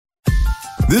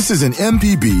This is an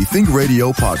MPB Think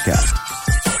Radio podcast.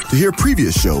 To hear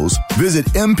previous shows, visit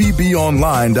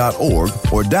mpbonline.org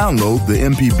or download the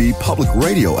MPB Public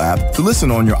Radio app to listen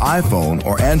on your iPhone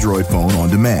or Android phone on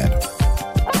demand.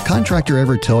 Contractor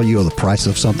ever tell you the price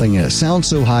of something and it sounds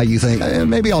so high you think,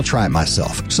 maybe I'll try it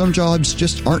myself. Some jobs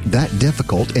just aren't that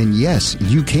difficult, and yes,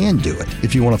 you can do it.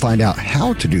 If you want to find out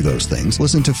how to do those things,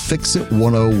 listen to Fix It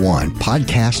 101,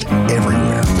 podcast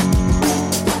everywhere.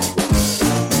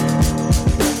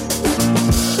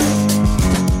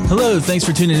 Hello, thanks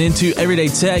for tuning in to Everyday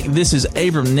Tech. This is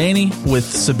Abram Naney with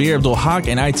Sabir Abdul-Haq,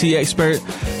 an IT expert.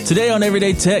 Today on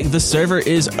Everyday Tech, the server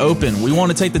is open. We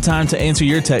want to take the time to answer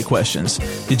your tech questions.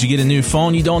 Did you get a new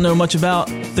phone you don't know much about?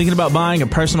 Thinking about buying a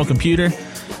personal computer?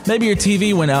 Maybe your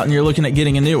TV went out and you're looking at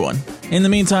getting a new one. In the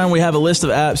meantime, we have a list of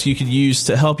apps you could use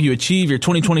to help you achieve your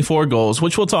 2024 goals,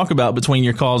 which we'll talk about between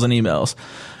your calls and emails.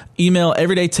 Email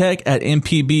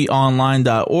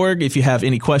everydaytech@mpbonline.org if you have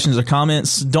any questions or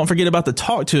comments. Don't forget about the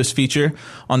Talk to Us feature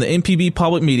on the MPB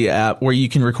Public Media app, where you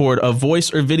can record a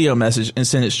voice or video message and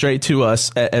send it straight to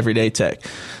us at Everyday Tech.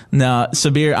 Now,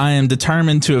 Sabir, I am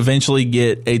determined to eventually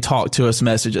get a Talk to Us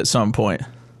message at some point.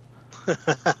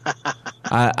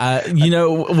 I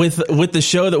with the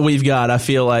show that we've got, I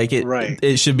feel like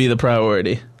it should be the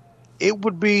priority. It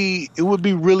would be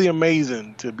really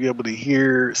amazing to be able to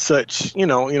hear such,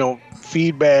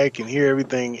 feedback and hear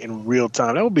everything in real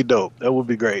time. That would be dope. That would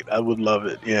be great. I would love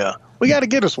it. Yeah. We got to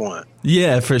get us one.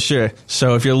 Yeah, for sure.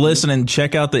 So if you're listening,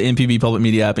 check out the MPB Public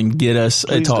Media app and get us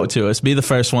a Talk to Us. Be the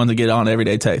first one to get on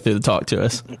Everyday Tech through the Talk to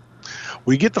Us.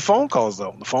 We get the phone calls,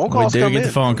 though. The phone calls come in. We do get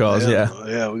the phone calls, yeah.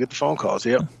 Yeah, we get the phone calls,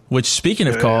 yeah. Which, speaking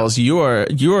of calls, you are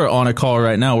on a call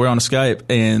right now. We're on Skype,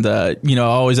 and I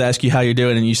always ask you how you're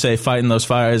doing, and you say fighting those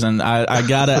fires. And I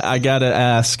gotta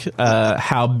ask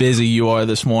how busy you are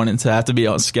this morning to have to be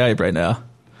on Skype right now.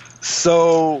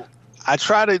 So I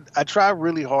try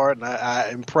really hard, and I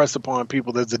impress upon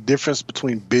people there's a difference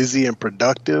between busy and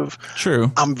productive.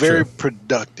 True. I'm very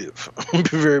productive.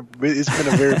 It's been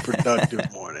a very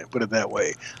productive morning, put it that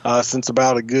way. Since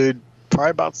probably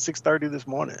about 6:30 this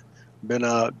morning. Been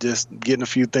just getting a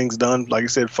few things done, like I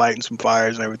said, fighting some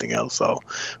fires and everything else. So,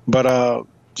 but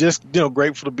just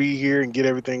grateful to be here and get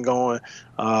everything going.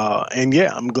 And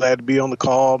yeah, I'm glad to be on the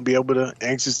call, be able to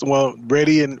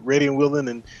ready and willing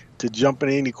and to jump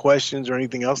into any questions or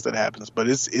anything else that happens. But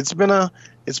it's been a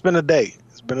day. It's been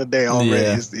a day already.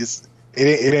 Yeah.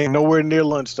 It ain't nowhere near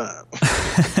lunchtime.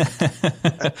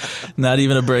 Not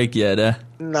even a break yet.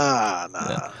 Nah.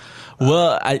 Yeah.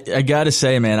 Well, I gotta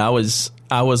say, man, I was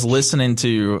listening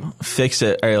to Fix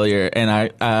It earlier, and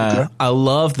I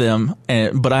love them,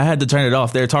 but I had to turn it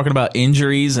off. They were talking about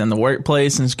injuries in the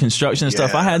workplace and construction and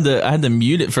stuff. I had to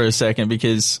mute it for a second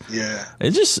because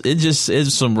it just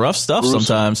is some rough stuff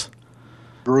sometimes.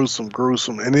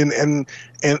 Gruesome, and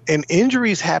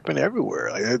injuries happen everywhere.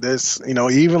 Like that's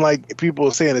even like people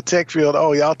say in the tech field,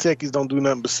 oh, y'all techies don't do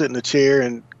nothing but sit in a chair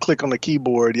and click on the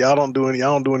keyboard. Y'all don't do any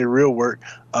real work.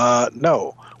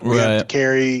 No. We have to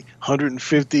carry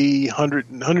 150,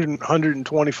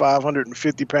 125,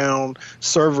 150-pound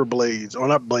server blades, or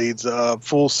not blades,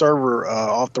 full server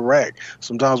off the rack.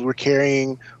 Sometimes we're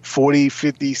carrying 40,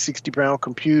 50, 60-pound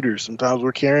computers. Sometimes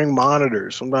we're carrying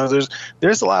monitors. Sometimes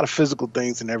there's a lot of physical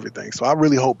things and everything. So I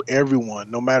really hope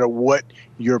everyone, no matter what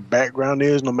your background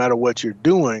is, no matter what you're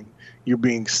doing, you're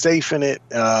being safe in it,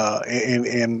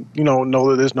 and know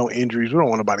that there's no injuries. We don't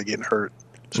want nobody getting hurt.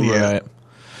 So yeah,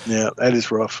 that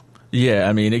is rough. Yeah,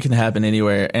 I mean, it can happen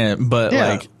anywhere,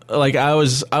 like I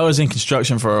was in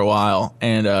construction for a while,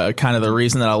 and kind of the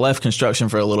reason that I left construction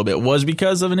for a little bit was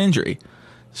because of an injury.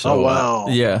 So, oh wow!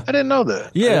 Yeah, I didn't know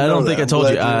that. Yeah, I don't think I told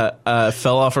you. I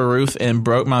fell off a roof and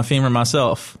broke my femur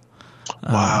myself.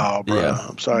 Wow, bro. Yeah.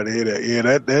 I'm sorry to hear that.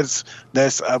 Yeah,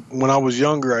 that's when I was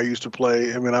younger, I used to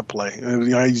play. I mean, I play.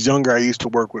 When I was younger, I used to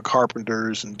work with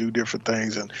carpenters and do different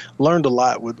things and learned a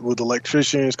lot with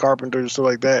electricians, carpenters, stuff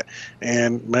like that.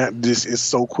 And man, this is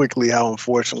so quickly how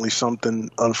unfortunately something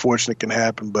unfortunate can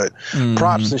happen. But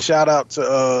props and shout out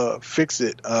to Fix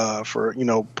It for,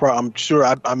 I'm sure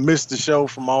I missed the show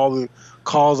from all the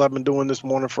calls I've been doing this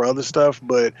morning for other stuff,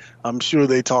 but I'm sure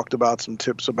they talked about some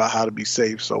tips about how to be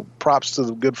safe. So props to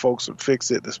the good folks at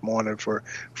Fix It this morning for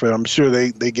I'm sure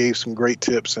they gave some great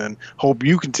tips, and hope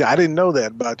you can I didn't know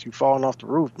that about you falling off the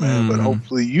roof, man, but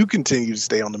hopefully you continue to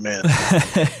stay on the mend.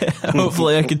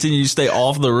 Hopefully I continue to stay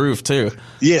off the roof too.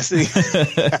 Yes.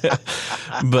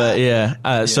 But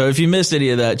yeah, so if you missed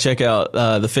any of that, check out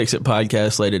the Fix It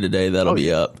podcast later today. That'll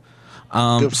be up.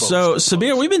 So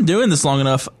Sabir, we've been doing this long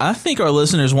enough. I think our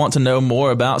listeners want to know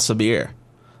more about Sabir.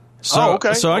 So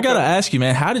I got to ask you,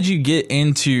 man, how did you get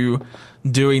into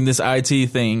doing this IT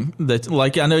thing? That,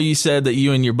 like, I know you said that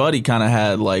you and your buddy kind of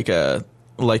had like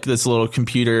this little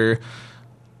computer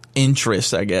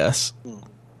interest, I guess.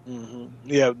 Mm-hmm.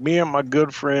 Yeah, me and my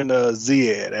good friend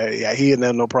Ziad. He didn't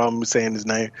have no problem with saying his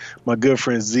name. My good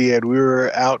friend Ziad. We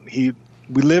were out. We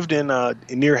lived in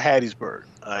near Hattiesburg.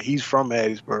 He's from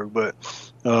Hattiesburg, but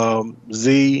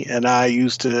Z and I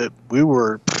we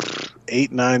were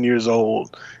 8, 9 years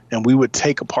old, and we would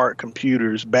take apart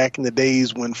computers back in the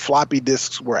days when floppy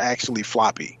disks were actually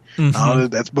floppy. Mm-hmm.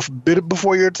 That's a bit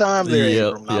before your time there.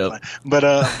 Yep.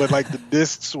 But like the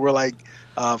disks were like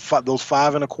those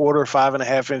 5 1/4,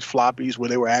 5.5 inch floppies where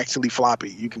they were actually floppy.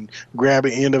 You can grab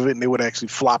an end of it and they would actually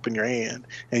flop in your hand,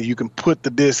 and you can put the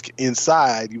disc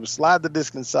inside. You would slide the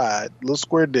disc inside, little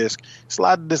square disc,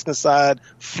 slide the disc inside,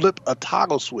 flip a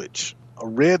toggle switch, a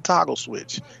red toggle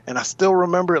switch. And I still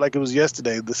remember it like it was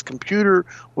yesterday. This computer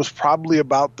was probably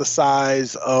about the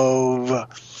size of,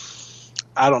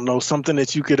 I don't know, something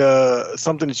that you could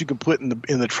put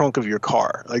in the trunk of your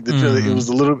car. Like it was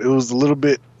a little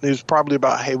bit. It was probably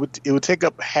about, it would take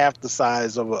up half the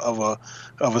size of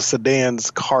a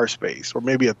sedan's car space, or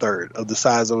maybe a third of the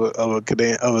size of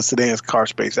a sedan's car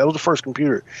space. That was the first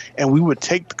computer, and we would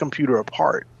take the computer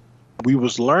apart. We were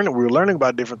learning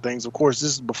about different things. Of course,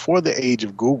 this is before the age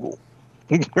of Google,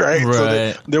 right?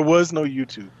 So there was no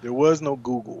YouTube, there was no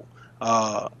Google.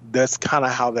 That's kind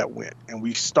of how that went. And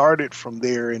we started from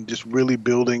there and just really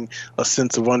building a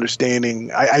sense of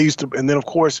understanding. I used to, and then of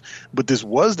course, but this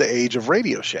was the age of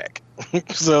Radio Shack.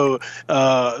 So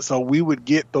we would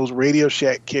get those Radio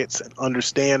Shack kits and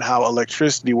understand how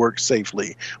electricity works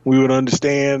safely. We would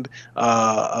understand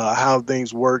how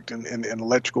things worked and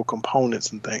electrical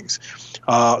components and things.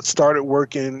 Started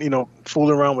working,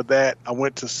 fooling around with that. I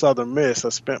went to Southern Miss. I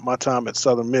spent my time at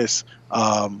Southern Miss.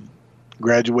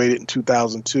 Graduated in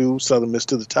 2002, Southern Miss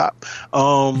to the top.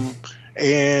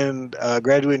 And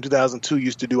graduated in 2002,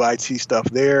 used to do IT stuff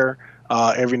there.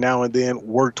 Every now and then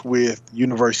worked with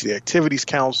University Activities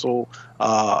Council.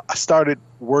 I started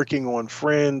working on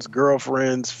friends,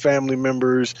 girlfriends, family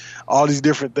members, all these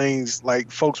different things.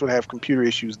 Like, folks would have computer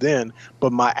issues then,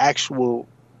 but my actual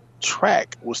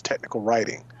track was technical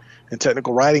writing. And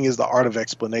technical writing is the art of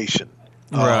explanation,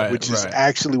 which is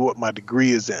actually what my degree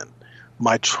is in.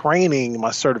 My training,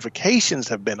 my certifications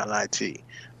have been in IT,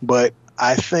 but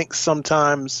I think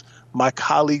sometimes my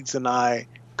colleagues and I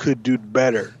could do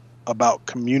better about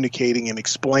communicating and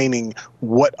explaining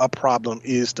what a problem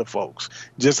is to folks.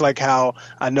 Just like how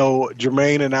I know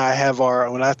Jermaine and I have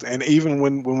and even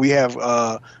when we have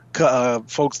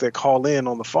folks that call in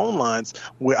on the phone lines,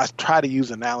 where I try to use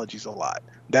analogies a lot.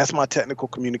 That's my technical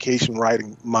communication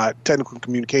writing, my technical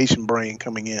communication brain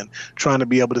coming in, trying to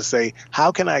be able to say,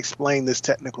 how can I explain this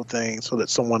technical thing so that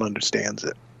someone understands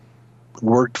it?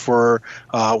 Worked for,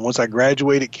 once I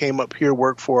graduated, came up here,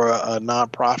 worked for a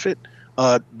nonprofit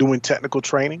doing technical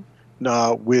training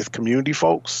with community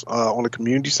folks on the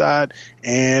community side,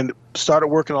 and started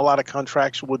working a lot of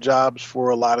contractual jobs for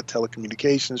a lot of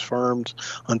telecommunications firms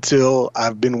until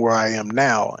I've been where I am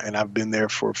now, and I've been there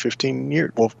for 14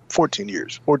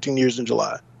 years in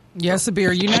July. Yes,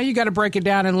 Sabir, you got to break it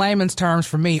down in layman's terms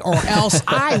for me, or else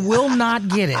I will not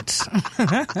get it.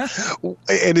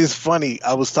 And it's funny.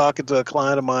 I was talking to a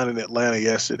client of mine in Atlanta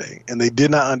yesterday, and they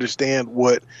did not understand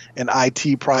what an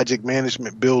IT project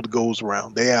management build goes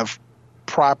around. They have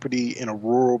property in a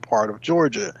rural part of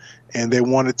Georgia, and they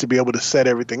wanted to be able to set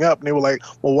everything up. And they were like,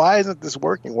 well, why isn't this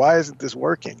working? Why isn't this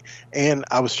working? And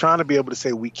I was trying to be able to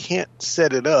say, we can't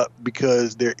set it up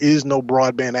because there is no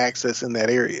broadband access in that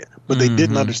area. But they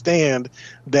didn't understand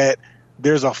that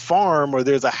there's a farm or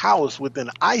there's a house within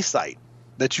eyesight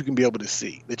that you can be able to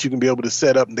see, that you can be able to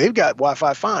set up. And they've got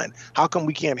Wi-Fi fine. How come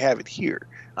we can't have it here?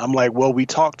 I'm like, well, we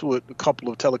talked to a couple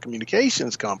of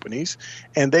telecommunications companies,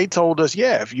 and they told us,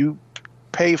 yeah, if you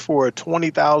pay for a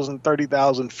 $20,000, $30,000,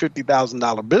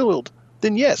 $50,000 build,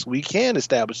 then yes, we can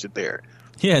establish it there.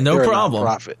 Yeah, no problem.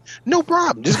 No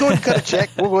problem. Just go ahead and cut a check.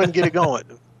 We'll go ahead and get it going.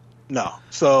 No.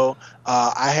 So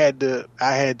I had to,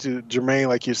 Jermaine,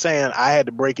 like you're saying, I had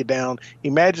to break it down.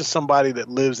 Imagine somebody that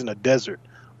lives in a desert.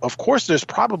 Of course, there's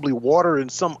probably water in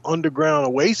some underground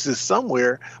oasis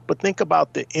somewhere, but think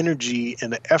about the energy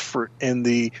and the effort and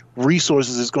the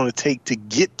resources it's going to take to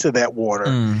get to that water,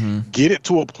 get it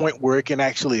to a point where it can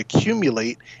actually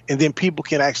accumulate, and then people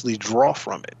can actually draw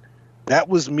from it. That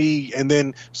was me. And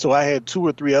then, so I had 2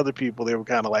 or 3 other people. They were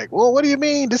kind of like, well, what do you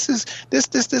mean? This is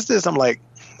this. I'm like,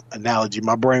 analogy.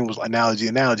 My brain was analogy.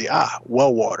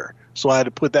 Well water. So I had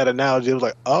to put that analogy. It was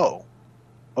like, oh.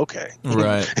 Okay.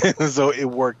 Right. So it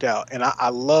worked out. And I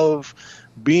love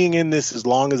being in this as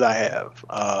long as I have,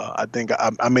 I think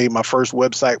I made my first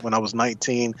website when I was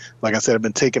 19. Like I said, I've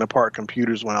been taking apart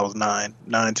computers when I was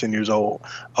 10 years old.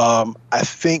 I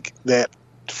think that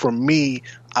for me,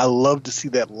 I love to see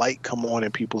that light come on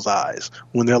in people's eyes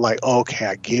when they're like, oh, okay,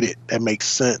 I get it. That makes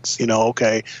sense.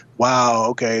 Okay, wow,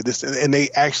 okay. And they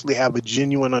actually have a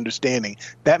genuine understanding.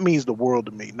 That means the world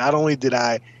to me. Not only did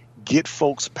I get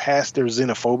folks past their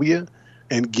xenophobia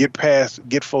and get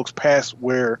folks past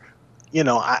where,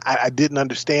 I didn't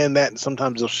understand that, and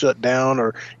sometimes they'll shut down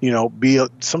or, be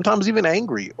sometimes even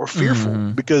angry or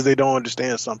fearful because they don't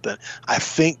understand something. I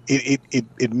think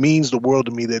it means the world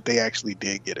to me that they actually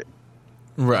did get it.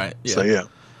 Right. Yeah. So, yeah.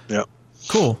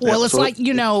 Cool. Well, it's like,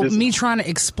 me trying to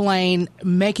explain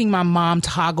making my mom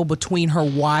toggle between her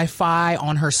Wi-Fi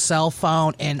on her cell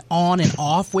phone and on and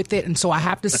off with it. And so I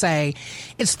have to say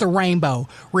it's the rainbow.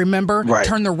 Remember,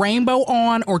 turn the rainbow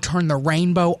on or turn the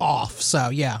rainbow off. So,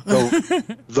 yeah.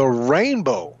 The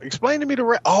rainbow. Explain to me the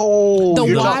rainbow. The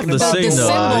Wi-Fi, the symbol.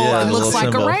 Yeah, it looks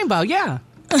like symbol. a rainbow. Yeah.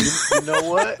 You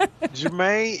know what,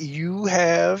 Jermaine? You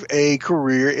have a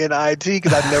career in IT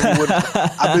because I never would.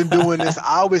 I've been doing this.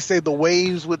 I always say the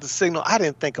waves with the signal. I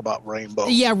didn't think about rainbow.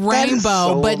 Yeah, rainbow,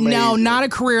 so but amazing. No, not a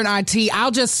career in IT.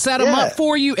 I'll just set them up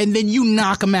for you, and then you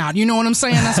knock them out. You know what I'm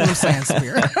saying? That's what I'm saying,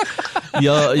 Spirit.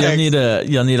 You'll need a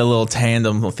little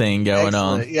tandem thing going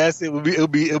on. Yes, it'll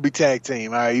be tag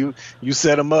team. All right, you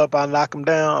set them up, I knock them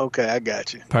down. Okay, I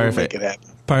got you. Perfect. We'll make it happen.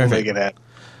 Perfect. We'll make it happen.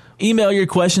 Email your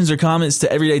questions or comments to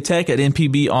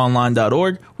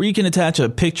everydaytech@mpbonline.org, where you can attach a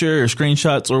picture or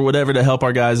screenshots or whatever to help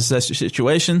our guys assess your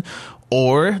situation,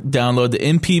 or download the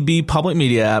MPB Public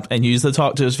Media app and use the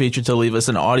Talk to Us feature to leave us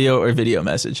an audio or video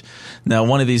message. Now,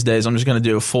 one of these days, I'm just going to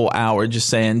do a full hour just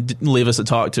saying, leave us a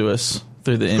Talk to Us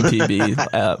through the MPB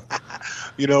app.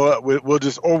 You know what? We'll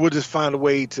just find a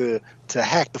way to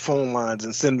hack the phone lines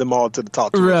and send them all to the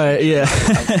Talk to Us. Right, yeah.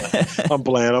 I'm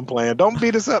playing. Don't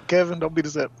beat us up, Kevin. Don't beat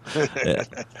us up. Yeah.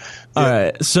 All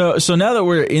right. So now that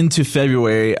we're into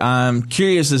February, I'm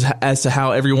curious as to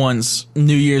how everyone's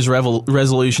New Year's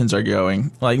resolutions are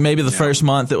going. Like maybe the first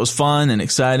month it was fun and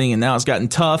exciting, and now it's gotten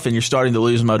tough and you're starting to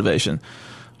lose motivation.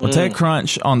 Well,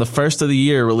 TechCrunch on the first of the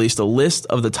year released a list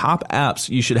of the top apps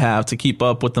you should have to keep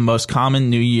up with the most common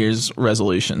New Year's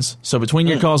resolutions. So between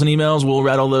your calls and emails, we'll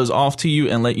rattle those off to you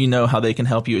and let you know how they can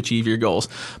help you achieve your goals.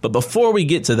 But before we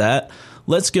get to that,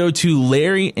 let's go to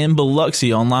Larry in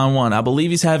Biloxi on line 1. I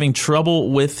believe he's having trouble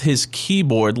with his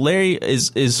keyboard. Larry,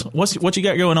 what you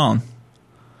got going on?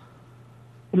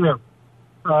 Yeah.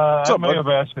 I may have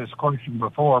asked this question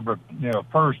before, but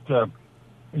first,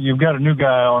 you've got a new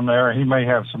guy on there. He may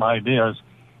have some ideas.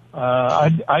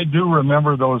 I do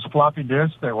remember those floppy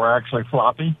disks that were actually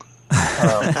floppy.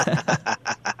 I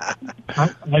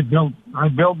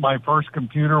built my first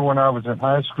computer when I was in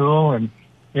high school, and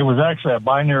it was actually a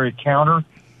binary counter.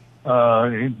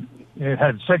 It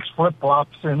had 6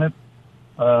 flip-flops in it.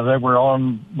 They were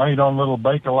made on little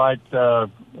Bakelite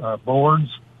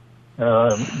boards,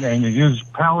 and you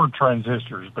used power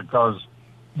transistors because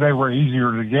they were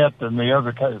easier to get than the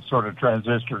other sort of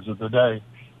transistors of the day.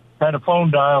 Had a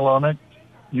phone dial on it.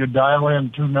 You'd dial in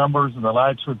 2 numbers and the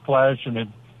lights would flash, and it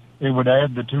would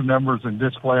add the 2 numbers and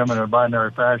display them in a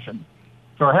binary fashion.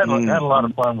 So I had a lot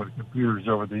of fun with computers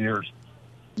over the years.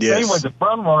 Yes. Anyway, the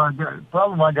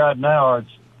problem I got now is,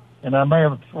 and I may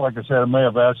have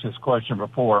asked this question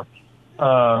before.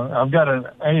 I've got an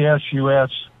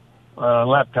ASUS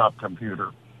laptop computer.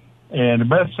 And the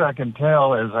best I can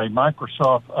tell is a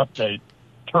Microsoft update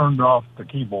turned off the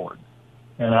keyboard.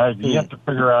 And I've yet to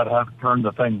figure out how to turn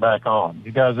the thing back on.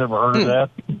 You guys ever heard of that?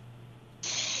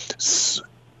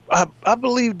 I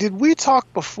believe, did we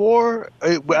talk before?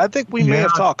 I think we may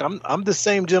have talked. I'm the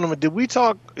same gentleman. Did we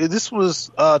talk? This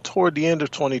was toward the end of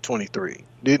 2023.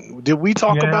 Did we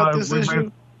talk about this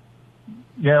issue?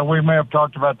 Yeah, we may have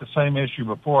talked about the same issue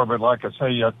before, but like I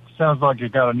say, it sounds like you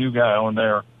got a new guy on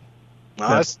there.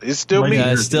 No, it's still me.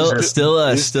 Yeah, still us. It's still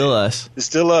us.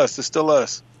 Still the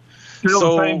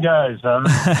same guys, huh?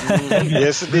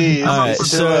 Yes, it is. All right,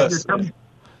 so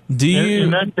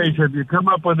in that case, have you come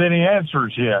up with any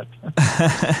answers yet?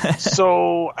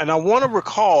 So, and I want to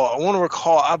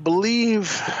recall, I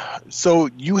believe, so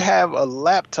you have a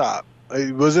laptop.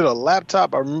 Was it a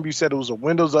laptop? I remember you said it was a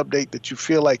Windows update that you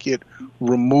feel like it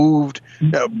removed,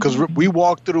 because we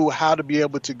walked through how to be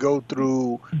able to go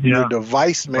through your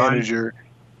device manager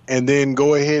and then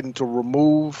go ahead and to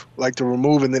remove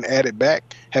and then add it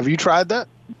back. Have you tried that?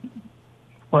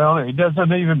 Well, it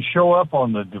doesn't even show up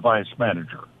on the device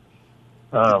manager.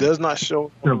 It does not show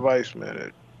up on the device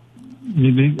manager.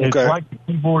 It's like the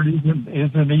keyboard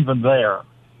isn't even there.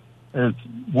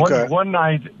 One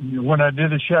night when I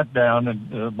did a shutdown and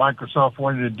Microsoft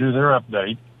wanted to do their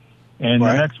update, and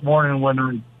the next morning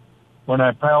when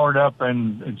I powered up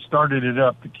and started it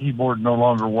up, the keyboard no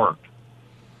longer worked.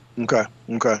 Okay.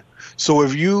 So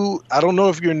I don't know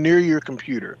if you're near your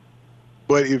computer,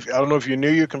 but if you're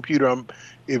near your computer,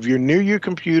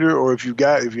 or if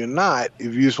you're not,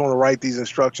 if you just want to write these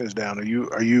instructions down,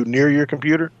 are you near your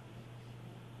computer?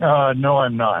 No,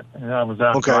 I'm not. I was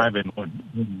out driving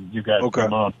when you guys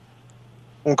came on.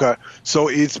 Okay. So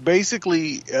it's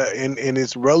basically, and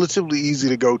it's relatively easy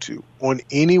to go to. On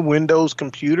any Windows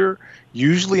computer,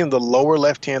 usually in the lower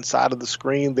left-hand side of the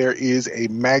screen, there is a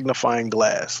magnifying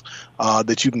glass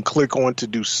that you can click on to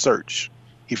do search.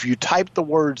 If you type the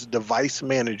words Device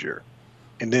Manager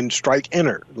and then strike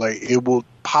Enter, like it will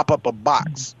pop up a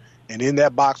box. And in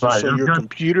that box will show your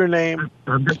computer name.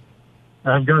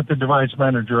 I've got the Device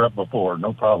Manager up before,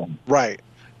 no problem. Right.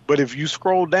 But if you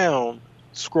scroll down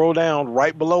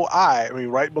right below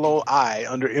I,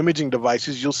 under imaging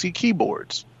devices, you'll see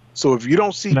keyboards. So if you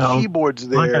don't see keyboards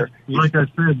there... Like I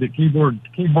said, the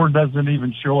keyboard doesn't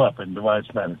even show up in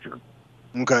Device Manager.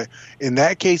 Okay. In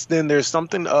that case, then there's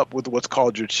something up with what's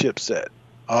called your chipset.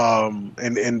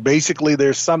 And basically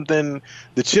there's something...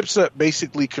 The chipset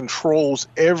basically controls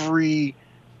every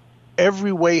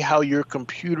way how your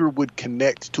computer would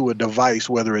connect to a device,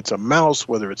 whether it's a mouse,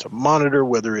 whether it's a monitor,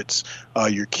 whether it's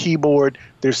your keyboard.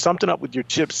 There's something up with your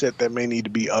chipset that may need to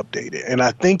be updated. And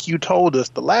I think you told us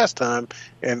the last time,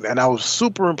 and I was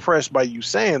super impressed by you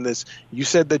saying this, you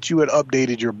said that you had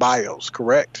updated your BIOS,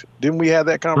 correct? Didn't we have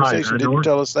that conversation? Didn't you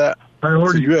tell us that? I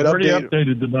already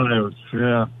updated the BIOS,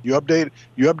 yeah. You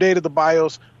updated the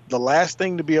BIOS. The last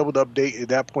thing to be able to update at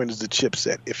that point is the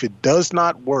chipset. If it does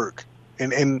not work,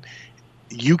 and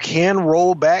you can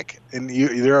roll back, and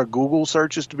there are Google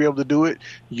searches to be able to do it.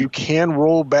 You can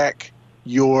roll back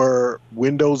your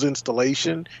Windows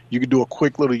installation. You can do a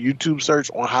quick little YouTube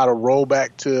search on how to roll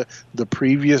back to the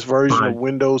previous version of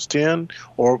Windows 10.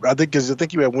 Or I think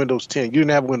you had Windows 10. You didn't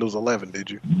have Windows 11, did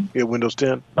you? You had Windows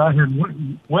 10? I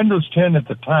had Windows 10 at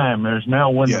the time. There's now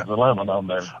Windows 11 on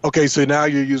there. Okay, so now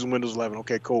you're using Windows 11.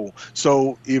 Okay, cool.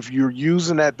 So if you're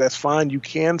using that, that's fine. You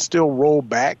can still roll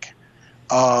back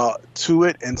to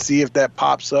it and see if that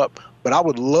pops up. But I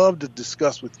would love to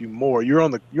discuss with you more. You're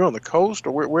on the coast,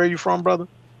 or where are you from, brother?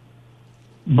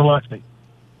 Biloxi.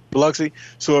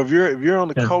 So if you're on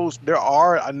the coast,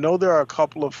 I know there are a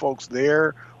couple of folks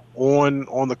there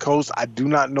on the coast. I do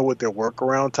not know what their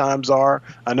workaround times are.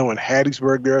 I know in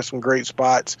Hattiesburg there are some great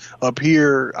spots. Up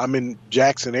here, I'm in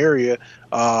Jackson area.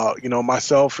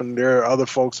 Myself and there are other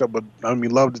folks that would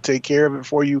love to take care of it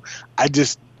for you. I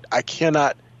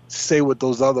cannot say what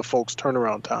those other folks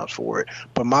turnaround times for it.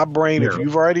 But my brain, if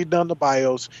you've already done the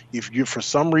BIOS, if you for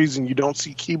some reason you don't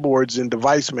see keyboards in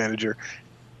Device Manager,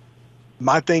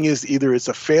 my thing is either it's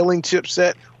a failing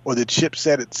chipset or the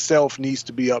chipset itself needs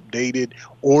to be updated,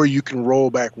 or you can roll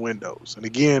back Windows. And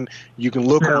again, you can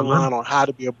look online on how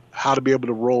to be able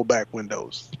to roll back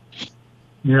Windows.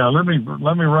 Yeah, let me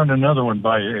run another one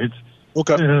by you.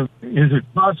 Okay. Is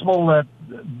it possible that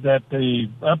the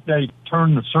update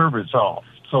turned the service off?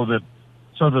 So the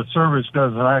service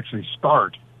doesn't actually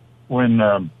start when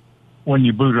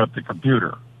you boot up the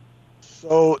computer.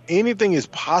 So anything is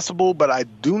possible, but I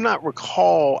do not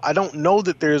recall. I don't know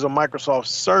that there's a Microsoft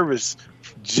service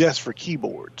just for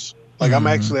keyboards. Like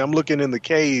I'm looking in the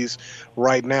K's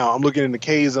right now. I'm looking in the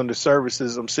K's under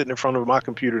services. I'm sitting in front of my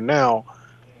computer now.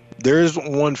 There's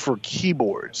one for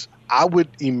keyboards. I would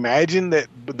imagine that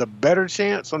the better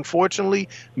chance, unfortunately,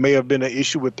 may have been an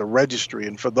issue with the registry.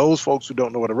 And for those folks who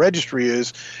don't know what a registry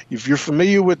is, if you're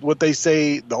familiar with what they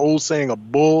say, the old saying, a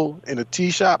bull in a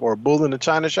tea shop or a bull in a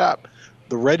china shop,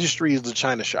 the registry is the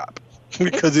china shop.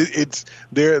 Because it's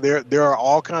there are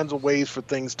all kinds of ways for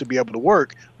things to be able to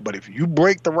work, but if you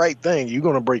break the right thing, you're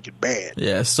going to break it bad.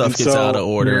 Yeah, stuff gets out of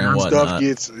order and whatnot. Stuff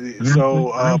gets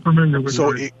I'm familiar with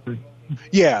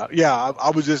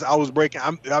I was breaking.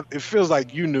 It feels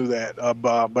like you knew that,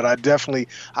 but I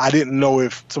didn't know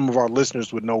if some of our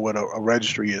listeners would know what a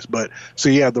registry is. But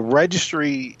the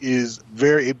registry is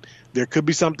there could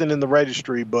be something in the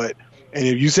registry, and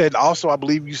if you said also, I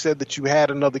believe you said that you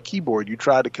had another keyboard. You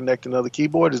tried to connect another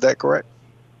keyboard. Is that correct?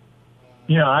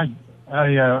 Yeah,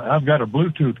 I've got a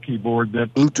Bluetooth keyboard that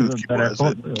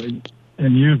I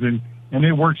am using, and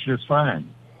it works just fine.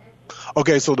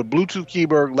 Okay, so the Bluetooth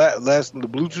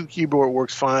keyboard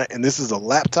works fine, and this is a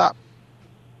laptop?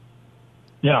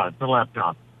 Yeah, it's a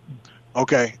laptop.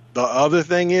 Okay. The other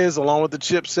thing is, along with the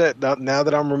chipset, now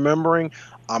that I'm remembering,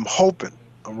 I'm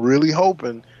really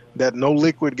hoping that no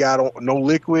liquid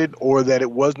or that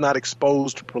it was not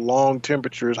exposed to prolonged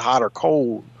temperatures, hot or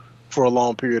cold, for a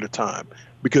long period of time,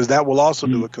 because that will also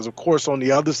do it. Because of course, on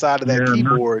the other side of that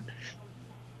keyboard,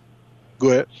 go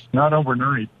ahead. Not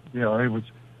overnight. It was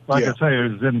like I say,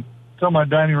 it was on my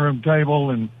dining room table,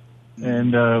 and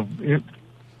it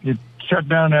shut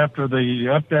down after the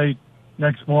update.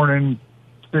 Next morning,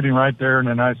 sitting right there in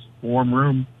a nice warm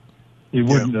room. It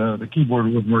wouldn't. The keyboard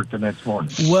wouldn't work the next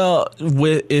morning. Well,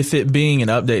 if it being an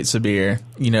update, Sabir,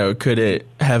 could it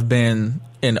have been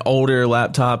an older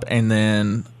laptop and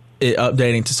then it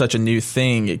updating to such a new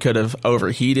thing, it could have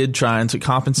overheated trying to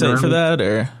compensate for that,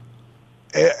 or?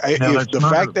 If the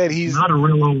fact that he's not a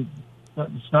real old.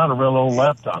 It's not a real old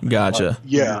laptop. Gotcha.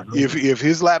 If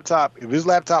his laptop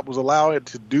was allowed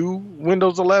to do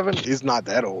Windows 11, it's not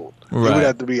that old. Right. It would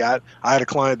have to be. I had a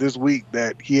client this week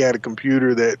that he had a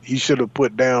computer that he should have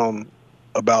put down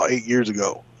about 8 years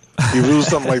ago. If it was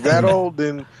something like that old,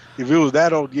 then if it was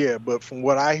that old, yeah. But from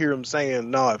what I hear him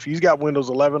saying, no. If he's got Windows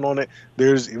 11 on it,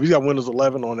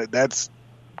 that's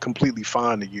completely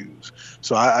fine to use.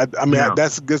 So I mean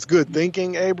that's good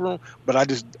thinking, Abram, but I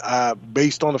just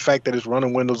based on the fact that it's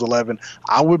running Windows 11,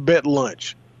 I would bet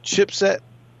lunch chipset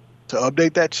to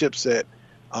update that chipset.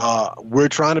 We're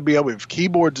trying to be able, if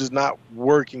keyboards is not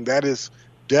working, that is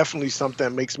definitely something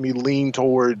that makes me lean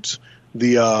towards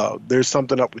there's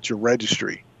something up with your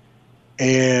registry.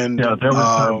 And let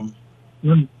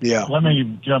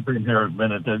me jump in here a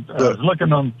minute. I was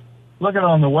looking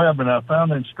on the web, and I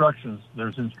found instructions.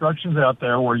 There's instructions out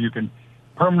there where you can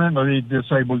permanently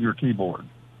disable your keyboard,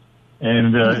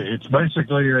 and it's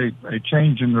basically a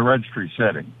change in the registry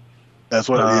setting. That's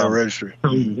what registry. So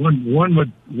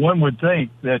one would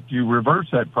think that you reverse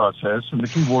that process and the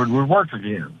keyboard would work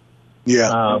again.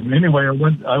 Yeah. Anyway,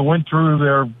 I went through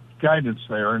their guidance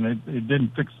there, and it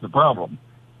didn't fix the problem.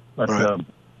 But right.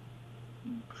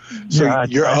 So I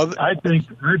think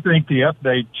the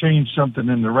update changed something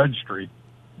in the registry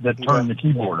that turned the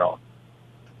keyboard off.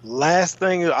 Last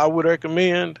thing I would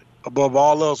recommend, above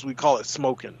all else, we call it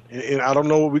smoking. And I don't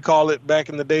know what we call it back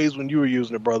in the days when you were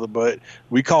using it, brother, but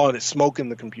we call it smoking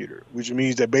the computer, which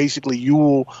means that basically you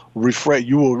will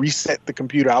reset the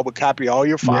computer. I would copy all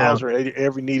your files or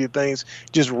every needed things.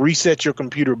 Just reset your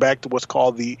computer back to what's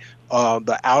called the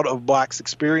out-of-box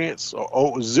experience,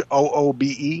 or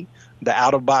OOBE. The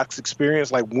out-of-box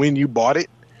experience, like when you bought it.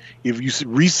 If you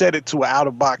reset it to an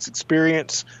out-of-box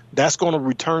experience, that's going to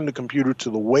return the computer to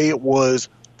the way it was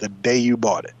the day you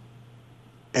bought it.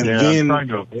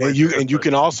 And you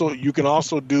can also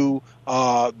do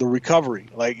the recovery.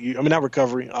 Not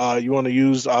recovery. You want to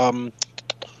use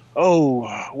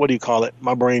what do you call it?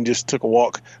 My brain just took a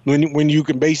walk. When you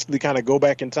can basically kind of go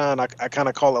back in time, I kind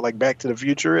of call it like Back to the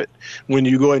Future. When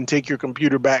you go ahead and take your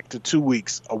computer back to 2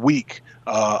 weeks, a week,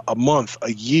 a month,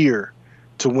 a year,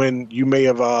 to when you may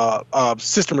have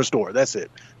system restore. That's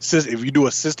it. If you do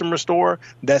a system restore,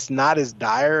 that's not as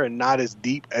dire and not as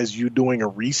deep as you doing a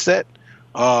reset.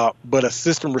 But a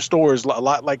system restore is a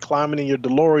lot like climbing in your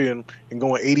DeLorean and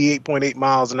going 88.8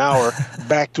 miles an hour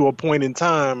back to a point in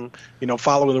time,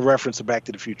 following the reference of Back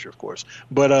to the Future, of course.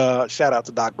 But shout out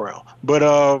to Doc Brown.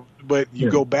 But you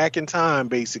go back in time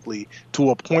basically to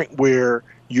a point where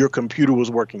your computer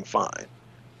was working fine.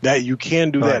 That you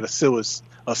can do that. So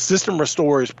a system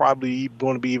restore is probably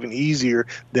going to be even easier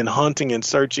than hunting and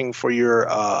searching for your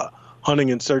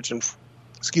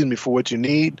for what you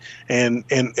need, and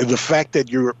the fact that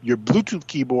your Bluetooth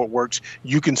keyboard works,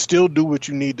 you can still do what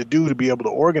you need to do to be able to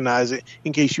organize it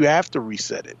in case you have to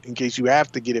reset it, in case you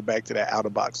have to get it back to that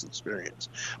out-of-box experience.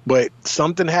 But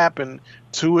something happened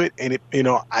to it, and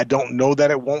I don't know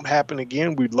that it won't happen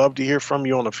again. We'd love to hear from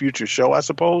you on a future show, I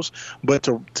suppose. But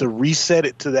to reset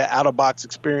it to that out-of-box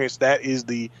experience, that is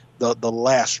the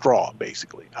last straw,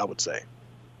 basically, I would say.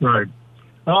 Right.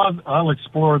 I'll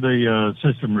explore the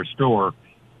system restore.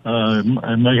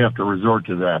 I may have to resort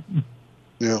to that.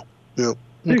 Yeah.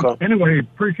 Okay. Anyway,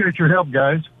 appreciate your help,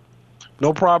 guys.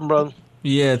 No problem, brother.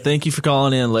 Yeah, thank you for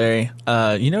calling in, Larry.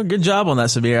 Good job on that,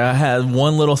 Sabir. I had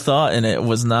one little thought, and it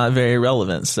was not very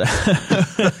relevant. So,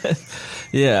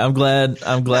 yeah, I'm glad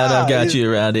I've got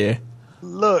you around here.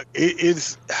 Look,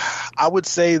 it's. I would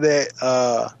say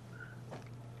that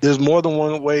there's more than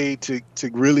one way to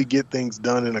really get things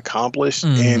done and accomplished,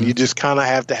 and you just kind of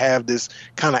have to have this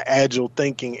kind of agile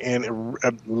thinking. And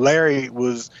Larry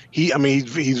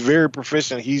he's very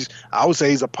proficient. I would say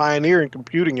he's a pioneer in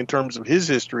computing in terms of his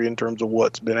history, in terms of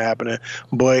what's been happening.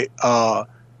 But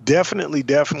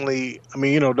definitely. I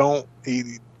mean, don't.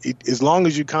 As long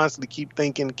as you constantly keep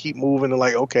thinking, keep moving, and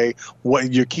like, okay,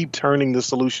 what you keep turning the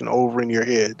solution over in your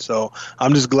head. So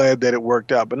I'm just glad that it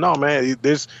worked out. But no, man,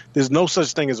 there's no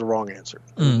such thing as a wrong answer.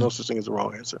 There's no such thing as a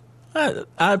wrong answer.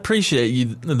 I appreciate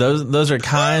you. Those are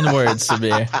kind words,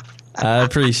 Sabir. I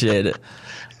appreciate it.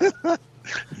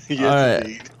 Yes, all right.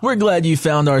 Indeed. We're glad you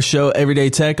found our show, Everyday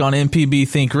Tech, on MPB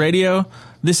Think Radio.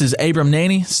 This is Abram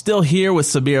Naney, still here with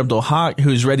Sabir Abdul-Haq,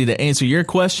 who's ready to answer your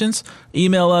questions.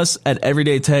 Email us at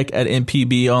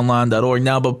everydaytech@mpbonline.org.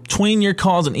 Now, between your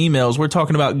calls and emails, we're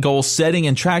talking about goal setting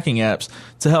and tracking apps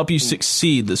to help you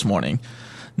succeed this morning.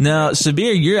 Now,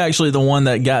 Sabir, you're actually the one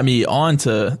that got me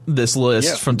onto this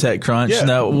list from TechCrunch. Yeah.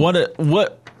 Now,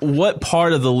 what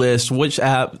part of the list, which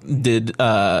app did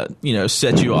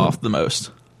set you off the most?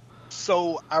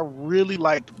 So I really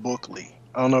liked Bookly.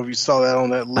 I don't know if you saw that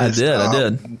on that list. I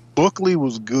did. Bookly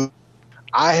was good.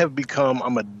 I'm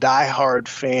a diehard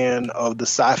fan of the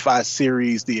sci-fi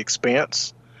series The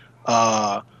Expanse,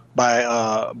 by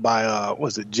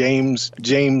was it James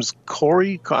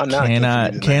Corey?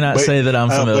 Cannot say that I'm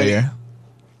familiar.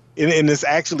 And it's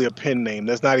actually a pen name.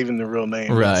 That's not even the real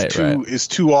name. Right, It's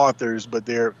two authors, but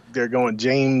they're going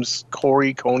James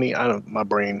Coney. My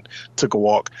brain took a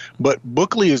walk. But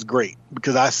Bookly is great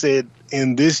because I said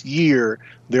in this year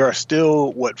there are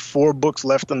still 4 books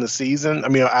left in the season. I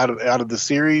mean, out of the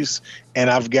series, and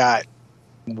I've got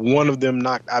one of them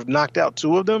knocked. I've knocked out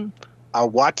 2 of them. I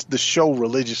watched the show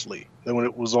religiously when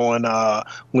it was on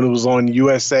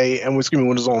USA and when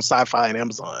it was on Sci-Fi and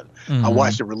Amazon. I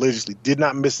watched it religiously, did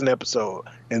not miss an episode.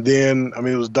 And then,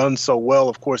 it was done so well.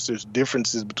 Of course, there's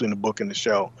differences between the book and the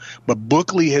show, but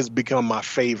Bookly has become my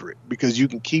favorite because you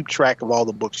can keep track of all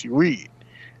the books you read.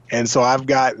 And so I've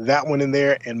got that one in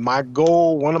there. And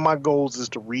one of my goals is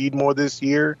to read more this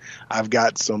year. I've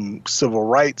got some civil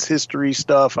rights history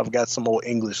stuff. I've got some old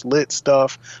English lit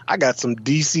stuff. I got some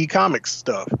DC Comics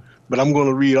stuff. But I'm going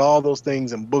to read all those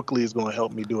things, and Bookly is going to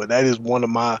help me do it. That is one of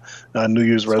my New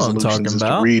Year's resolutions, is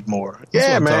to read more.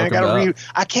 Yeah, man, I got to read.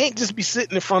 I can't just be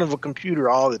sitting in front of a computer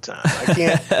all the time. I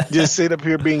can't just sit up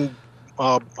here being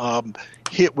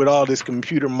hit with all this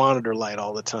computer monitor light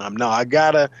all the time. No, I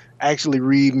got to actually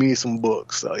read me some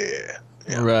books. So, yeah.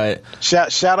 Right.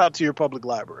 Shout out to your public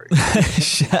library.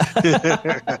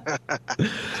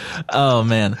 Oh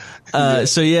man.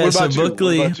 So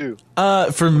Bookly. What about you?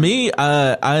 For me,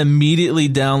 I immediately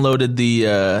downloaded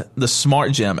the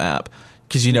Smart Gym app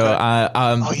because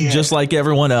I'm just like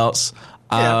everyone else.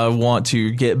 I want to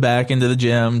get back into the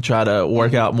gym, try to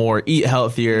work out more, eat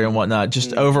healthier and whatnot.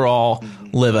 Just overall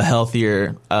live a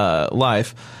healthier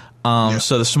life.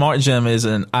 So the Smart Gym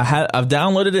I've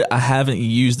downloaded it. I haven't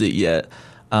used it yet.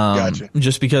 Gotcha.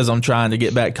 Just because I'm trying to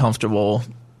get back comfortable.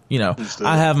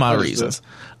 I have my reasons.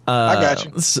 I got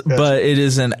you. But it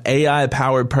is an AI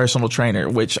powered personal trainer,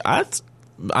 which that's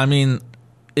one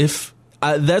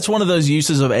of those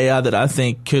uses of AI that I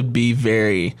think could be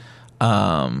very,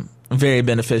 very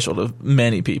beneficial to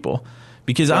many people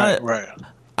because at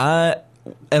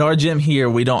our gym here,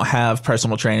 we don't have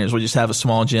personal trainers. We just have a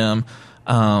small gym.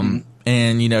 And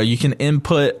you can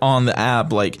input on the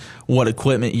app like what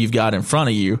equipment you've got in front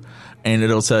of you, and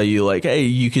it'll tell you like, hey,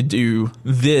 you could do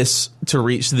this to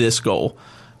reach this goal.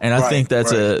 And I think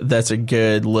that's a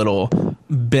good little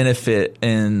benefit,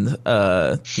 and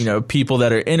people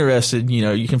that are interested,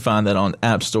 you can find that on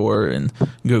App Store and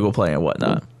Google Play and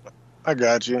whatnot. I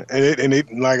got you. And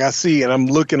it like I see, and I'm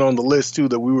looking on the list too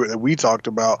that we talked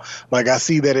about. Like I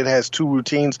see that it has 2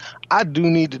 routines. I do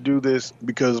need to do this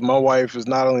because my wife is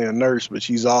not only a nurse, but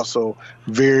she's also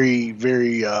very,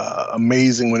 very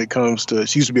amazing when it comes to.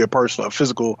 She used to be a personal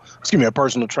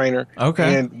trainer.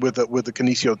 Okay. And with a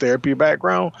kinesiotherapy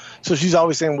background, so she's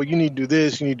always saying, "Well, you need to do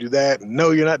this, you need to do that." And,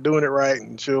 no, you're not doing it right,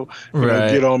 and she'll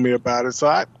get on me about it. So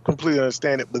I completely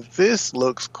understand it. But this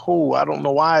looks cool. I don't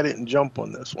know why I didn't jump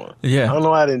on this one. Yeah. I don't know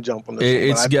why I didn't jump on this one.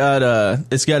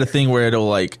 It's got a thing where it'll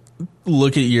like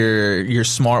look at your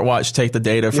smartwatch, take the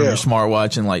data from your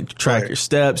smartwatch and like track your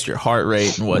steps, your heart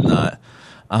rate and whatnot.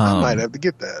 I might have to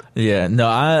get that. Yeah, no,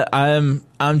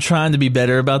 I'm trying to be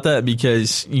better about that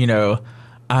because,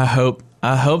 I hope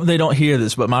they don't hear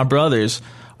this, but my brothers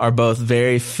are both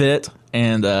very fit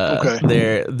and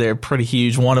they're pretty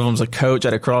huge. One of them's a coach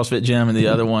at a CrossFit gym and the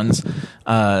other one's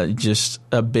just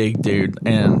a big dude.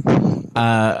 And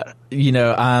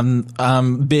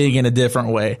I'm big in a different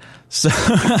way. So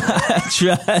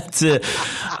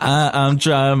I'm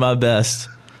trying my best.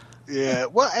 Yeah.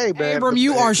 Well, hey, man. Abram,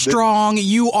 you are strong.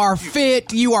 You are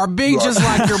fit. You are big, just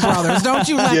like your brothers. Don't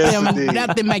you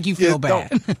let them make you feel bad.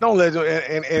 Don't let them.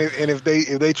 And if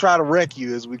they try to wreck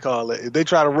you, as we call it, if they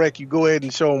try to wreck you, go ahead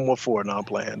and show them what for. No, I'm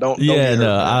playing.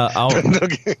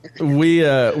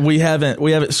 We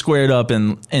haven't squared up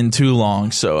in too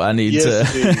long, so I need to.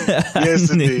 Yes,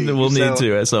 indeed. We'll need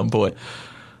to at some point.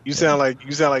 You sound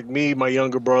like me, my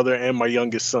younger brother, and my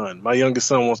youngest son. My youngest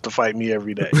son wants to fight me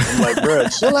every day. I'm like, bro,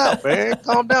 chill out, man.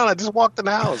 Calm down. I just walked in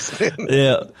the house.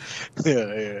 Yeah.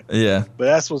 But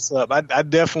that's what's up. I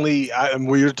definitely,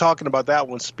 when you're talking about that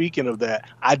one, speaking of that,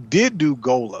 I did do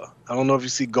Gola. I don't know if you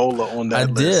see Gola on that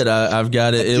list. I did. I've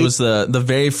got it. It was the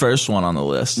very first one on the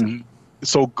list. Mm-hmm.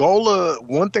 So Gola,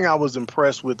 one thing I was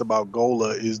impressed with about Gola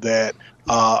is that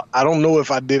I don't know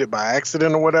if I did it by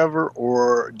accident or whatever,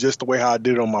 or just the way how I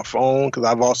did it on my phone, because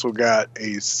I've also got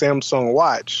a Samsung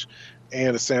watch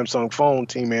and a Samsung phone,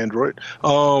 Team Android,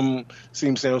 Team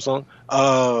Samsung.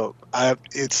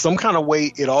 It's some kind of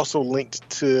way it also linked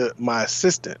to my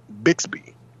assistant,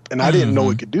 Bixby, and I didn't know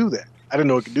it could do that.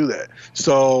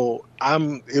 So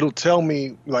it'll tell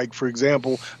me, like, for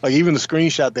example, like even the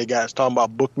screenshot they got is talking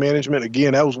about book management.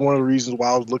 Again, that was one of the reasons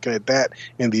why I was looking at that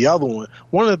in the other one.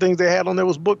 One of the things they had on there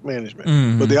was book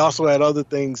management, but they also had other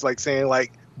things like saying,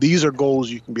 like, these are goals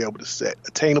you can be able to set,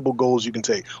 attainable goals you can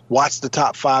take. Watch the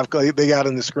top 5. They got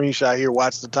in the screenshot here,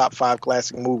 watch the top 5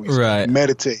 classic movies. Right.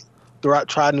 Meditate.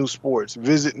 Try new sports.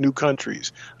 Visit new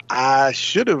countries. I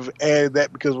should have added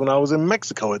that because when I was in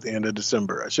Mexico at the end of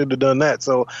December, I should have done that.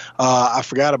 So I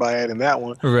forgot about adding that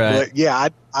one. Right. But yeah,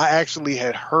 I actually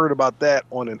had heard about that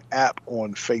on an app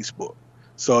on Facebook.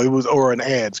 So it was, or an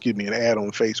ad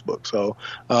on Facebook. So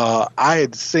I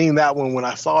had seen that one when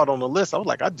I saw it on the list. I was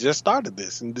like, I just started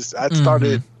this, and I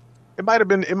started. It might have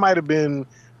been.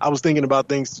 I was thinking about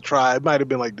things to try. It might have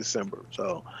been like December.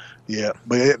 So. Yeah,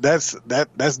 but that's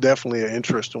definitely an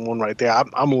interesting one right there.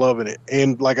 I'm loving it,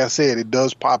 and like I said, it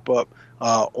does pop up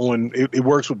on. It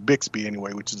works with Bixby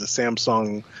anyway, which is the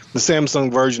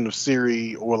Samsung version of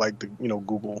Siri, or like the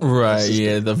Google. Right. assistant.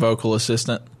 Yeah, the vocal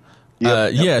assistant.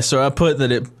 Yep. Yeah, so I put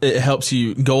that it helps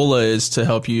you. Gola is to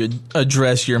help you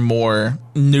address your more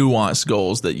nuanced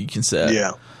goals that you can set.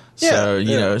 Yeah. So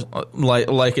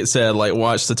like it said, like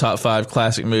watch the top 5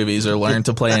 classic movies or learn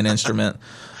to play an instrument.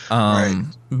 Right.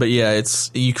 But yeah,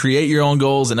 you create your own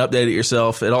goals and update it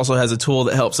yourself. It also has a tool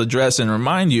that helps address and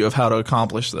remind you of how to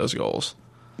accomplish those goals.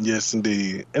 Yes,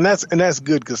 indeed, and that's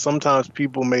good, because sometimes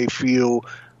people may feel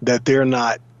that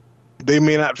they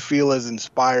may not feel as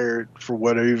inspired for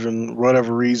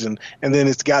whatever reason, and then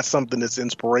it's got something that's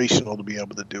inspirational to be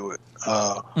able to do it,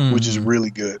 which is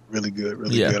really good.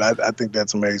 I think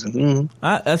that's amazing. Mm-hmm.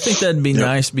 I think that'd be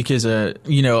nice because a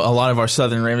lot of our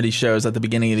Southern Remedy shows at the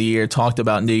beginning of the year talked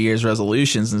about New Year's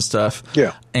resolutions and stuff.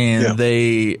 Yeah, and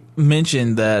they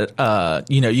mentioned that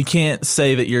you can't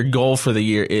say that your goal for the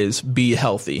year is be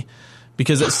healthy,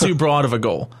 because it's too broad of a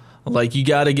goal. Like, you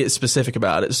got to get specific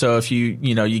about it. So if you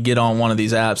get on one of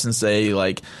these apps and say,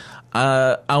 like,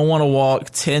 I want to walk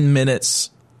 10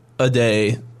 minutes a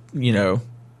day,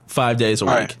 5 days a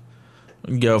week,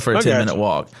 go for a 10-minute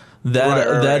walk.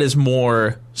 That is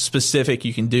more specific.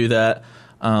 You can do that.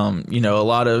 A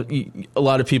lot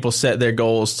of people set their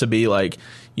goals to be like,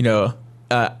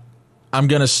 I'm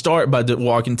going to start by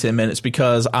walking 10 minutes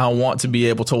because I want to be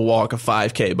able to walk a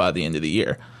 5K by the end of the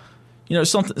year.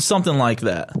 Something like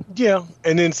that. Yeah,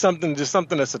 and then something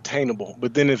that's attainable.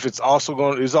 But then if it's also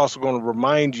going to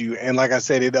remind you, and like I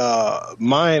said,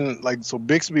 so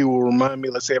Bixby will remind me.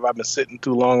 Let's say if I've been sitting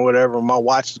too long or whatever, my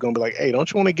watch is going to be like, "Hey,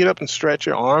 don't you want to get up and stretch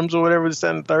your arms or whatever?" This,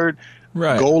 that, and the third.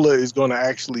 Right. Gola is going to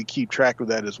actually keep track of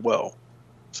that as well.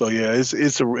 So yeah,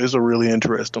 it's a really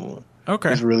interesting one.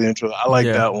 Okay, it's really interesting. I like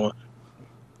that one.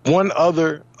 One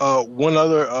other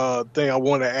thing I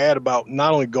want to add about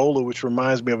not only Gola, which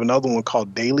reminds me of another one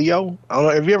called Dailyo. I don't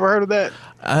know. Have you ever heard of that?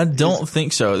 I don't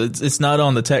think so. It's not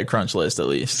on the TechCrunch list, at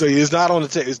least. So it's not on the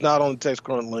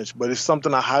TechCrunch list, but it's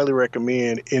something I highly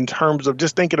recommend in terms of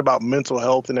just thinking about mental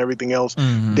health and everything else.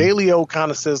 Mm-hmm. Dailyo kind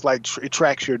of says, like, it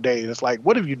tracks your day. And it's like,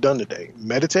 what have you done today?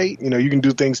 Meditate. You can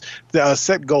do things.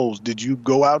 Set goals. Did you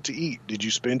go out to eat? Did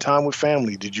you spend time with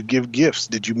family? Did you give gifts?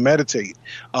 Did you meditate?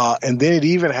 And then it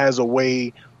even has a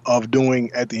way of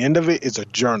doing, at the end of it, it's a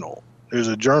journal. There's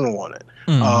a journal on it.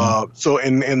 Mm-hmm. So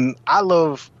I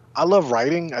love I love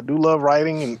writing. I do love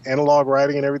writing and analog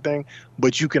writing and everything.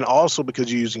 But you can also,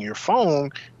 because you're using your phone,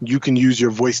 you can use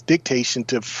your voice dictation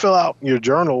to fill out your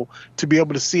journal to be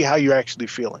able to see how you're actually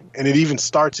feeling. And it even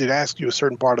starts, it asks you a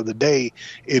certain part of the day.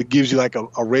 It gives you like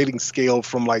a rating scale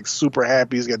from like super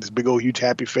happy, he's got this big old huge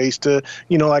happy face, to,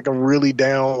 you know, like a really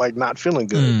down, like not feeling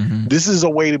good. Mm-hmm. This is a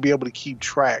way to be able to keep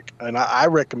track. And I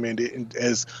recommend it,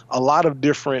 as a lot of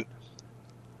different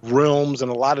realms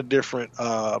and a lot of different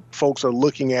folks are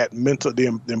looking at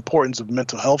the importance of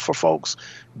mental health for folks.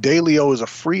 Dailyo is a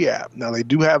free app. Now, they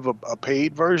do have a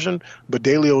paid version, but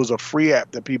Dailyo is a free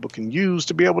app that people can use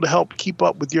to be able to help keep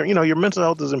up with your mental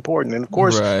health is important. And of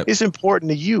course, It's important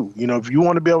to you. You know, if you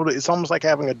want to be able to, it's almost like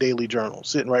having a daily journal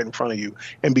sitting right in front of you.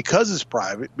 And because it's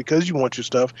private, because you want your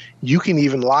stuff, you can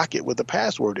even lock it with a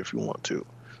password if you want to.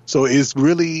 So it's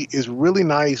really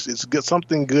nice. It's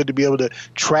something good to be able to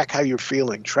track how you're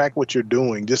feeling, track what you're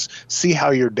doing, just see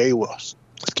how your day was.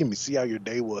 See how your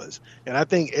day was. And I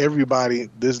think everybody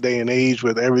this day and age,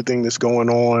 with everything that's going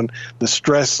on, the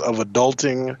stress of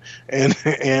adulting and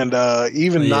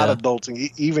even not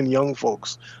adulting, even young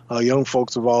folks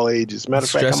of all ages. Matter of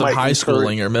fact, stress of high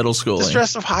schooling or middle schooling. The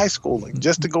stress of high schooling,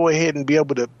 just to go ahead and be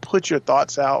able to put your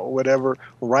thoughts out or whatever,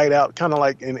 write out, kind of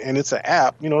like, and it's an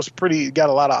app. You know, it's got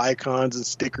a lot of icons and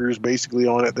stickers basically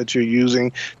on it that you're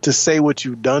using to say what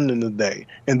you've done in the day.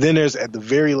 And then there's, at the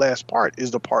very last part, is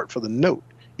the part for the note.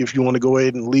 If you want to go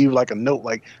ahead and leave like a note,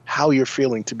 like how you're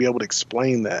feeling, to be able to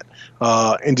explain that,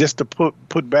 and just to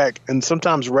put back. And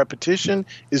sometimes repetition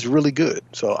is really good.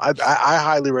 So I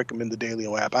highly recommend the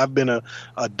Dailyo app. I've been a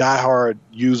diehard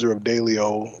user of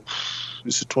Dailyo.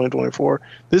 This is 2024.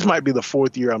 This might be the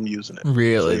 4th year I'm using it.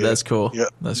 Really? So, That's cool. Yeah.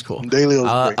 That's cool. Dailyo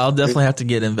is great. I'll definitely have to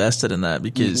get invested in that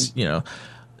because, you know,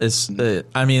 it's,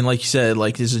 I mean, like you said,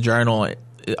 like there's a journal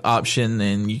option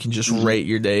and you can just rate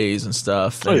your days and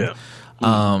stuff. And,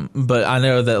 but I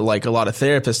know that like a lot of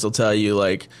therapists will tell you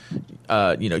like,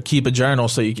 you know, keep a journal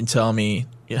so you can tell me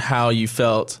how you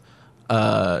felt,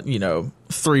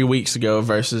 3 weeks ago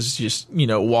versus just, you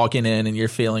know, walking in and you're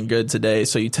feeling good today.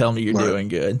 So you tell me you're doing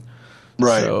good.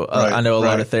 Right. So I know a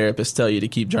lot of therapists tell you to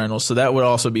keep journals. So that would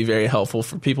also be very helpful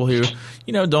for people who,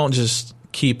 you know, don't just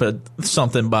keep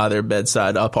something by their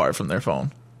bedside apart from their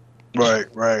phone. Right.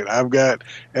 I've got,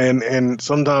 and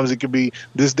sometimes it could be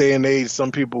this day and age.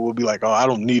 Some people will be like, "Oh, I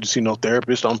don't need to see no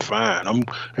therapist. I'm fine.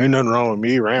 Ain't nothing wrong with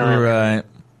me." Right.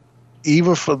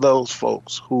 Even for those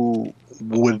folks who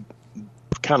would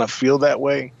kind of feel that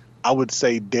way, I would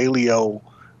say Dailyo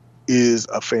is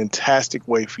a fantastic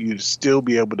way for you to still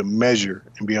be able to measure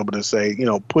and be able to say, you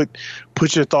know, put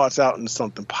your thoughts out in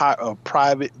something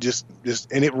private. Just,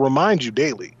 and it reminds you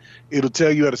daily. It'll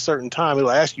tell you at a certain time. It'll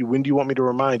ask you, when do you want me to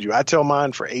remind you? I tell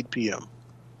mine for 8 p.m.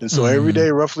 And so every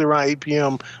day, roughly around 8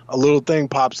 p.m., a little thing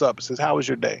pops up. It says, "How was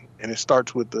your day?" And it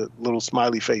starts with the little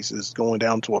smiley faces going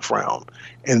down to a frown.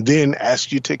 And then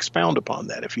asks you to expound upon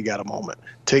that if you got a moment.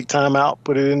 Take time out,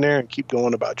 put it in there, and keep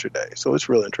going about your day. So it's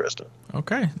real interesting.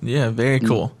 Okay. Yeah, very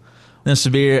cool. Now,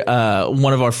 Sabir,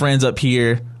 one of our friends up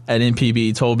here at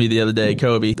MPB told me the other day,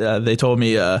 Kobe, they told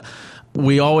me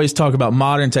we always talk about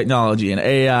modern technology and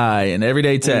AI and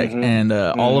everyday tech, and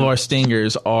all of our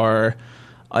stingers are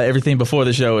everything before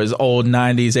the show is old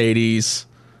 90s, 80s.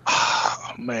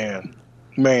 Oh, man.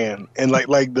 And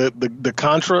like the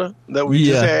Contra that we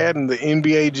just had, and the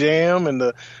NBA Jam, and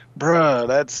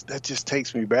that just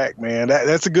takes me back, man.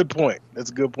 That's a good point.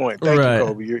 Thank you,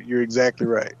 Kobe. You're exactly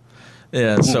right.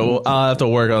 Yeah, so I'll have to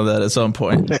work on that at some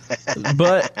point.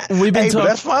 But we've been talking.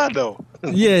 That's fine though.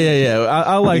 Yeah.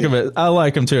 I like them. I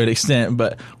like them to an extent,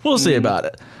 but we'll see about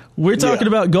it. We're talking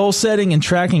about goal setting and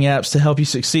tracking apps to help you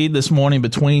succeed this morning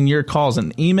between your calls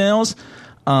and emails.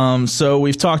 So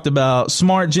we've talked about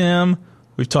Smart Gym,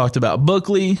 we've talked about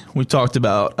Bookly, we've talked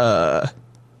about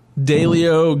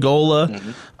Dailyo, Gola.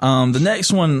 The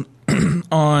next one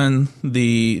on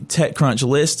the TechCrunch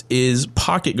list is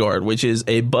Pocket Guard, which is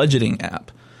a budgeting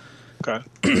app. Okay.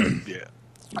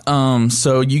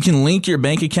 So you can link your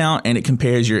bank account and it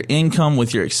compares your income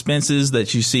with your expenses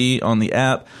that you see on the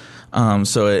app.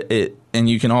 So it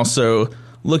you can also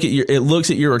looks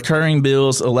at your recurring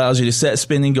bills, allows you to set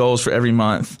spending goals for every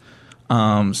month.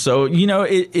 So, you know,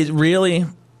 it really,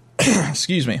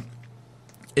 excuse me,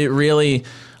 it really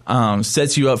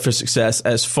sets you up for success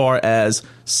as far as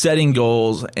setting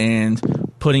goals and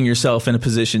putting yourself in a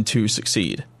position to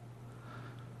succeed.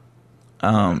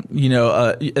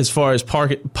 As far as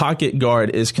Pocket Guard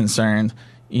is concerned,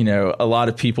 you know, a lot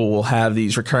of people will have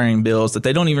these recurring bills that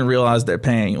they don't even realize they're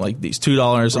paying, like these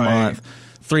 $2 a month,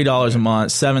 $3 a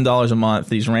month, $7 a month,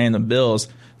 these random bills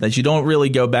that you don't really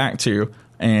go back to.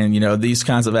 And, these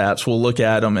kinds of apps will look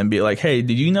at them and be like, hey,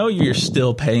 did you know you're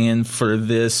still paying for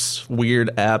this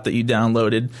weird app that you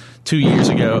downloaded 2 years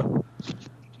ago?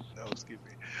 No, excuse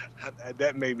me.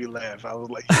 That made me laugh. I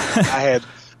was like,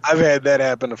 I've had that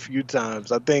happen a few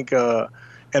times. I think,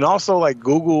 and also like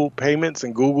Google Payments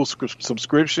and Google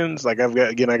subscriptions. Like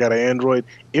I got an Android.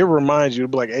 It reminds you to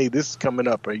be like, hey, this is coming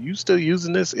up. Are you still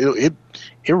using this? It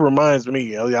reminds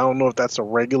me. I don't know if that's a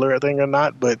regular thing or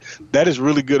not, but that is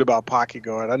really good about Pocket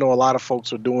Guard. I know a lot of folks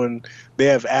they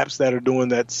have apps that are doing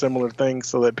that similar thing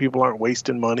so that people aren't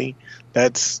wasting money.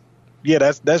 That's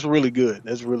really good.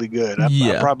 That's really good.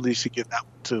 I probably should get that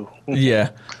one too. Yeah.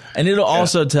 And it'll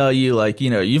also tell you, like,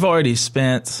 you've already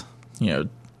spent,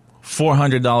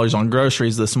 $400 on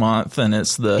groceries this month, and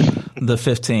it's the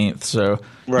 15th. So,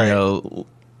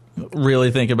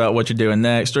 really think about what you're doing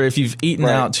next. Or if you've eaten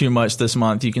out too much this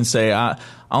month, you can say, I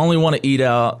only want to eat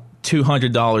out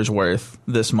 $200 worth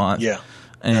this month. Yeah.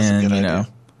 And,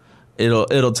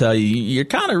 it'll tell you, you're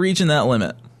kind of reaching that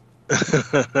limit.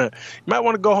 You might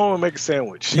want to go home and make a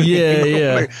sandwich.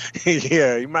 Yeah.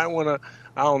 Yeah. You might want to,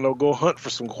 I don't know, go hunt for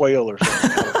some quail or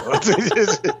something.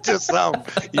 Just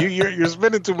something. You're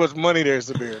spending too much money there,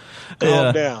 Sabir.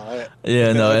 Calm down.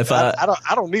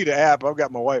 I don't need an app. I've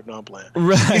got my wife. No, I'm playing.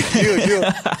 Right.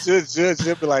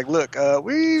 She'll be like, look,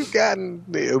 we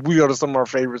go to some of our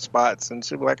favorite spots, and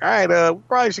she'll be like, all right, we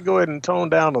probably should go ahead and tone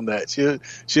down on that.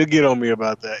 She'll get on me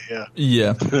about that. Yeah.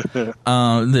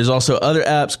 Yeah. There's also other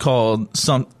apps called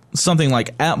something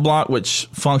like AppBlock, which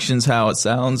functions how it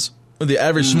sounds. The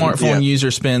average smartphone user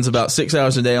spends about 6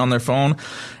 hours a day on their phone,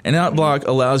 and AppBlock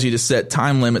allows you to set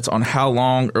time limits on how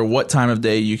long or what time of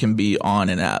day you can be on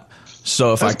an app.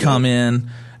 So if I come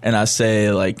in and I say,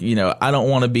 like, I don't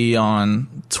want to be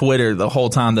on Twitter the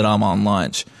whole time that I'm on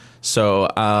lunch, so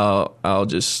I'll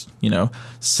just,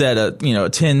 set a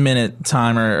 10-minute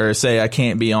timer, or say I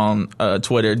can't be on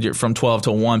Twitter from 12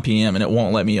 to 1 p.m. and it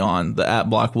won't let me on. The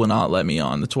AppBlock will not let me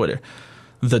on the Twitter,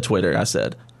 I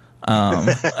said.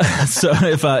 So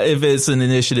if it's an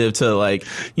initiative to, like,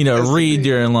 read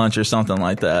during lunch or something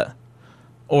like that,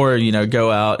 or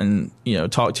go out and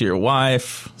talk to your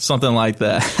wife, something like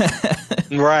that.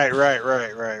 Right.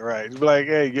 Like,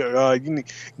 hey, you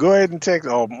go ahead and text.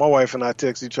 Oh, my wife and I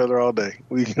text each other all day.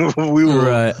 We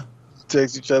will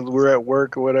text each other. We're at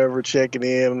work or whatever, checking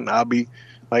in. I'll be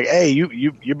like, hey,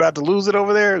 you about to lose it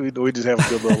over there? We just have a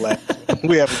good little laugh.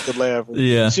 We have a good laugh.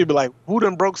 Yeah. She'd be like, who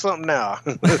done broke something now?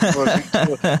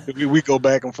 We go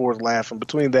back and forth laughing.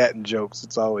 Between that and jokes,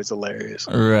 it's always hilarious.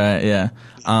 Right, yeah.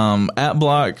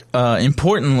 AppBlock,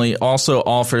 importantly, also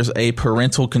offers a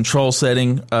parental control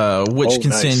setting, which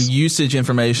can send usage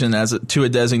information to a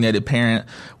designated parent,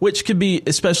 which could be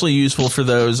especially useful for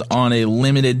those on a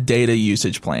limited data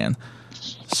usage plan.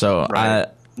 So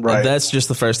that's just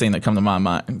the first thing that comes to my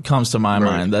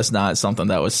mind. That's not something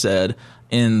that was said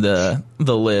in the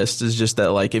list. Is just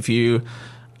that, like, if you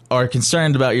are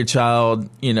concerned about your child,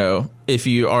 if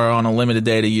you are on a limited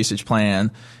data usage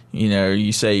plan,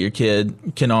 you say your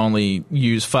kid can only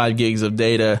use 5 gigs of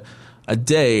data a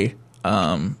day,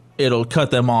 it'll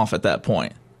cut them off at that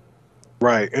point.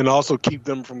 Right, and also keep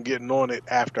them from getting on it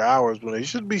after hours when they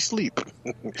should be asleep.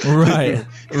 Right.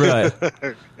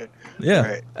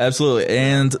 Yeah, absolutely.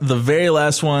 And the very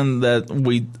last one that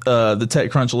the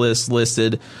TechCrunch list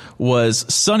listed was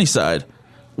Sunnyside,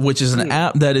 which is an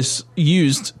app that is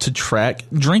used to track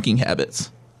drinking habits.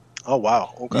 Oh,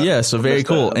 wow. Okay. Yeah, so very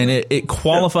cool. And it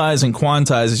qualifies and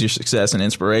quantizes your success in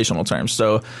inspirational terms.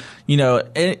 So,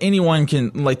 anyone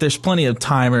can, like, there's plenty of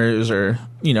timers or,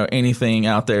 anything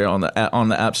out there on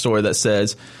the App Store that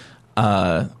says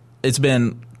it's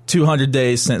been 200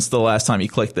 days since the last time you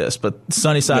clicked this. But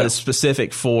Sunnyside is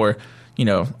specific for,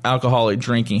 alcoholic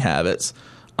drinking habits.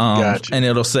 Gotcha. And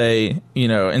it'll say,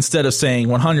 instead of saying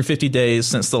 150 days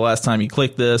since the last time you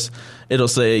clicked this, it'll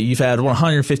say you've had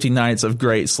 150 nights of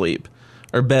great sleep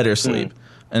or better sleep.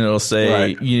 And it'll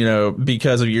say,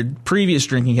 because of your previous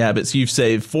drinking habits, you've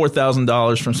saved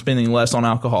 $4,000 from spending less on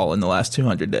alcohol in the last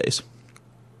 200 days.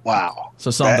 Wow.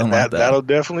 So something like that. That'll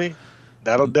definitely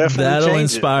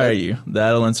inspire you.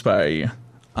 That'll inspire you.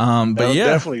 But that'll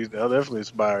definitely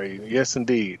inspire you. Yes,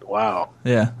 indeed. Wow.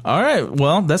 Yeah. All right.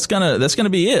 Well, that's gonna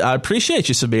be it. I appreciate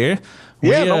you, Sabir.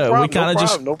 No problem. We kind of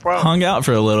just hung out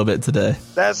for a little bit today.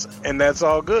 That's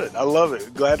all good. I love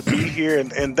it. Glad to be here,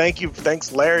 and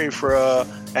thanks Larry for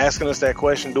asking us that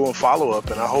question, doing follow up,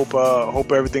 and I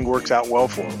hope everything works out well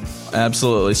for him.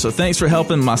 Absolutely. So thanks for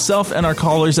helping myself and our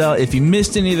callers out. If you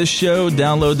missed any of the show,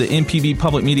 download the MPB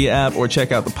Public Media app or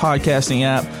check out the podcasting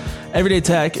app. Everyday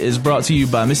Tech is brought to you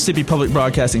by Mississippi Public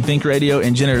Broadcasting Think Radio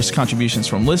and generous contributions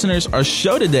from listeners. Our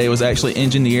show today was actually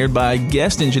engineered by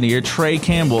guest engineer Trey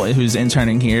Campbell, who's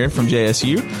interning here from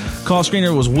JSU. Call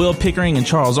screener was Will Pickering and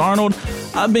Charles Arnold.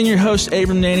 I've been your host,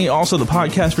 Abram Nanny, also the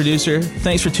podcast producer.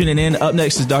 Thanks for tuning in. Up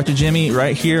next is Dr. Jimmy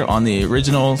right here on the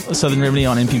original Southern Remedy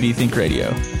on MPB Think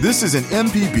Radio. This is an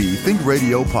MPB Think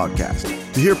Radio podcast.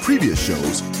 To hear previous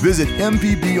shows, visit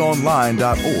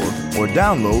mpbonline.org or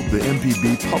download the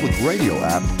MPB Public Radio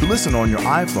app to listen on your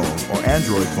iPhone or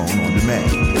Android phone on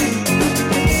demand.